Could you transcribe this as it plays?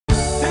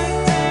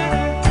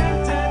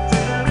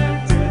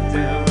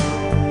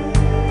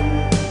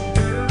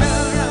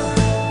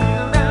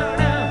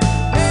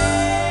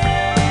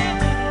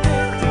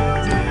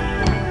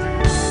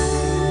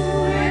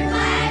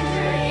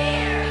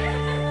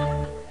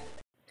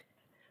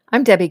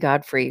I'm Debbie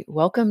Godfrey.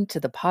 Welcome to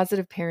the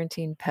Positive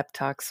Parenting Pep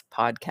Talks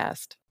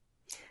podcast.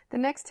 The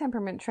next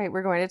temperament trait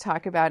we're going to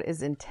talk about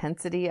is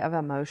intensity of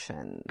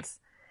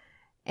emotions.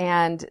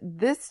 And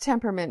this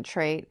temperament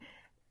trait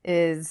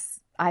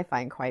is, I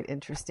find, quite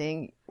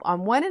interesting.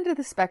 On one end of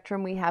the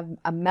spectrum, we have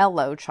a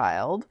mellow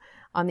child.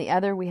 On the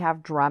other, we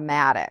have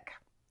dramatic.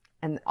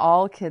 And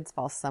all kids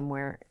fall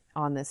somewhere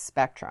on this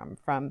spectrum,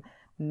 from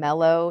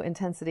mellow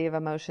intensity of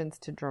emotions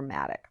to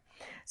dramatic.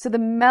 So the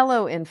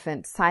mellow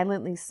infant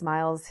silently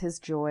smiles his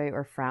joy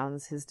or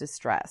frowns his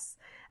distress.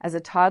 As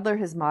a toddler,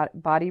 his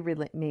body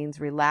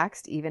remains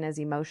relaxed even as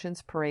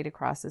emotions parade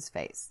across his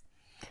face.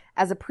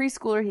 As a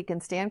preschooler, he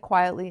can stand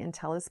quietly and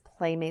tell his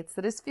playmates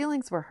that his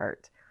feelings were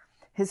hurt.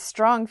 His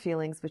strong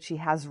feelings, which he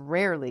has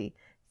rarely,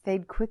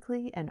 fade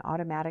quickly and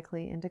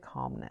automatically into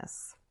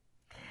calmness.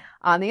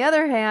 On the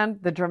other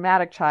hand, the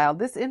dramatic child,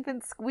 this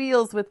infant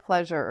squeals with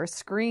pleasure or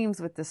screams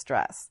with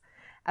distress.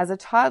 As a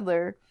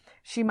toddler,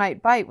 she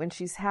might bite when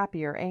she's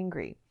happy or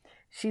angry.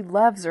 She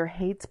loves or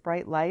hates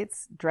bright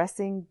lights,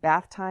 dressing,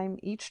 bath time,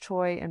 each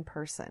toy and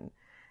person.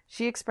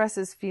 She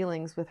expresses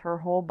feelings with her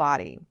whole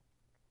body.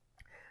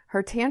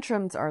 Her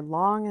tantrums are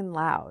long and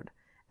loud.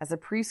 As a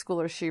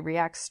preschooler, she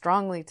reacts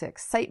strongly to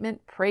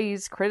excitement,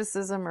 praise,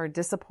 criticism, or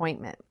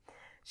disappointment.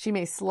 She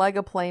may slug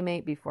a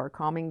playmate before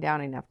calming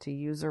down enough to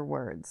use her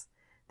words.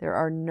 There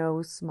are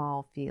no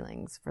small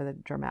feelings for the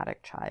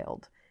dramatic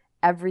child.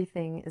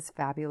 Everything is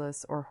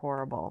fabulous or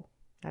horrible.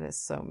 That is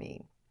so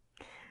me.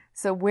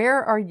 So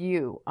where are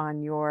you on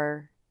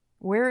the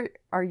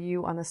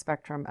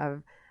spectrum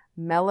of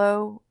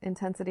mellow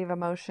intensity of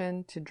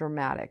emotion to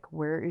dramatic?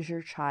 Where is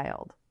your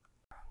child?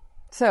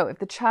 So if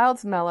the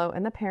child's mellow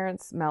and the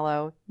parent's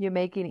mellow, you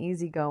make an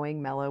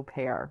easygoing mellow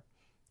pair.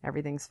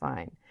 Everything's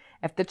fine.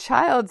 If the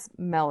child's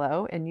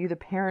mellow and you, the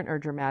parent, are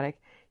dramatic,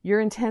 your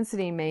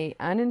intensity may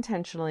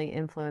unintentionally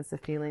influence the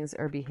feelings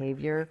or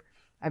behavior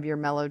of your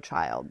mellow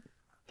child.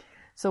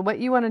 So what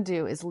you want to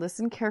do is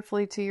listen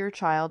carefully to your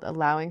child,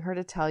 allowing her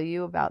to tell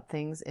you about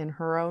things in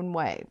her own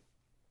way.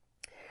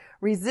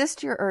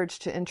 Resist your urge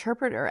to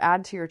interpret or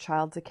add to your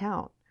child's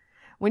account.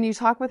 When you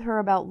talk with her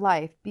about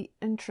life, be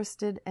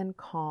interested and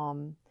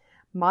calm.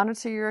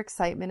 Monitor your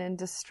excitement and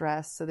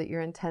distress so that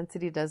your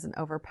intensity doesn't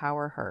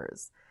overpower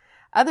hers.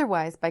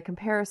 Otherwise, by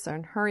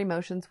comparison, her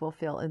emotions will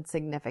feel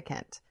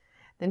insignificant.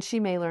 Then she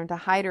may learn to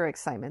hide her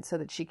excitement so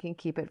that she can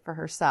keep it for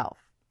herself.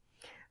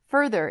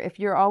 Further, if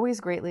you're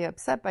always greatly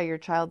upset by your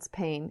child's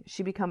pain,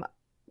 she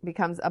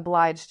becomes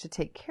obliged to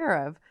take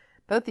care of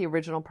both the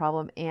original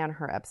problem and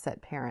her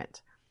upset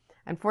parent.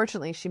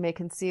 Unfortunately, she may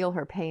conceal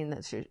her pain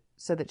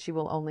so that she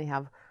will only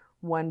have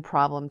one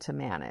problem to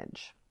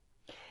manage.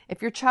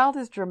 If your child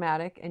is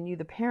dramatic and you,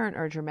 the parent,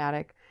 are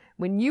dramatic,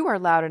 when you are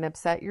loud and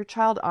upset, your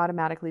child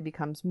automatically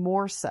becomes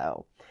more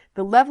so.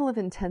 The level of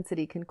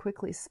intensity can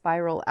quickly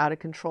spiral out of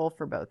control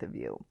for both of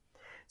you.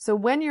 So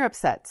when you're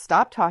upset,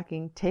 stop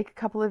talking, take a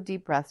couple of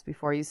deep breaths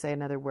before you say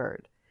another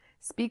word.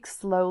 Speak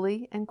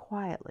slowly and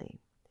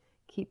quietly.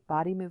 Keep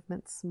body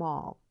movements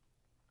small.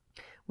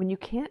 When you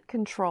can't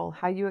control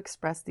how you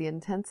express the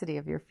intensity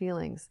of your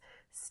feelings,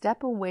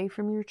 step away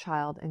from your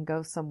child and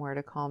go somewhere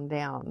to calm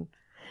down.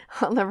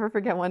 I'll never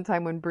forget one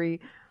time when Bree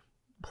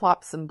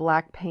plopped some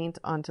black paint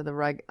onto the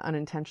rug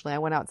unintentionally. I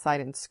went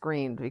outside and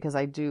screamed because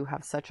I do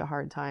have such a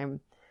hard time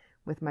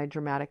with my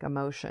dramatic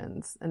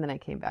emotions, and then I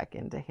came back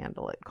in to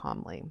handle it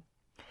calmly.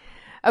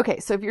 Okay,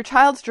 so if your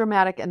child's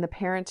dramatic and the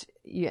parent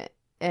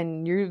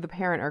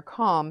are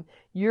calm,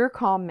 your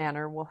calm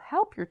manner will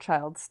help your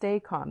child stay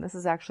calm. This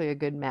is actually a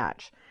good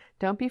match.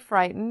 Don't be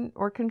frightened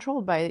or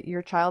controlled by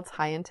your child's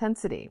high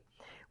intensity.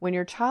 When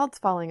your child's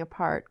falling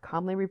apart,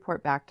 calmly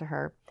report back to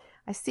her,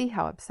 "I see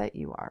how upset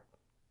you are."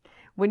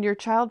 When your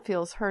child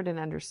feels heard and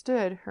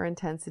understood, her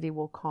intensity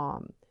will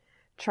calm.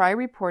 Try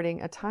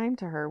reporting a time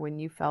to her when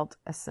you felt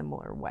a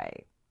similar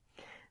way.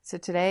 So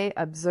today,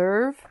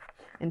 observe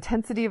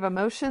intensity of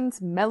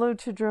emotions, mellow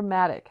to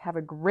dramatic. Have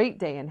a great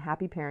day and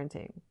happy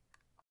parenting.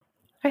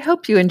 I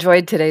hope you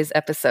enjoyed today's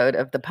episode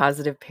of the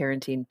Positive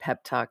Parenting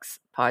Pep Talks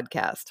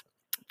podcast.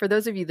 For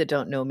those of you that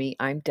don't know me,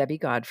 I'm Debbie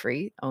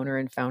Godfrey, owner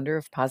and founder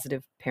of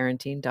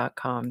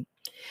positiveparenting.com.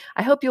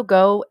 I hope you'll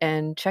go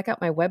and check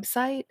out my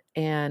website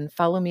and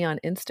follow me on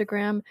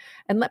Instagram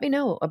and let me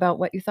know about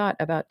what you thought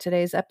about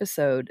today's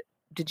episode.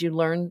 Did you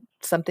learn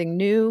something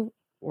new?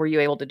 Were you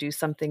able to do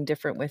something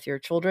different with your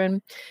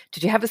children?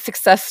 Did you have a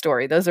success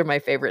story? Those are my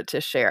favorite to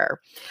share.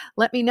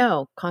 Let me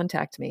know.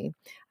 Contact me.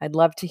 I'd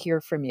love to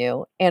hear from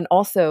you. And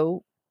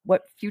also,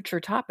 what future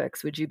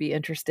topics would you be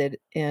interested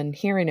in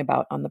hearing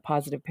about on the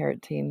Positive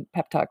Parenting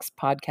Pep Talks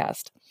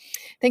podcast?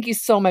 Thank you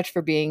so much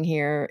for being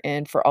here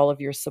and for all of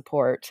your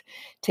support.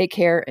 Take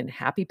care and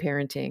happy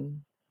parenting.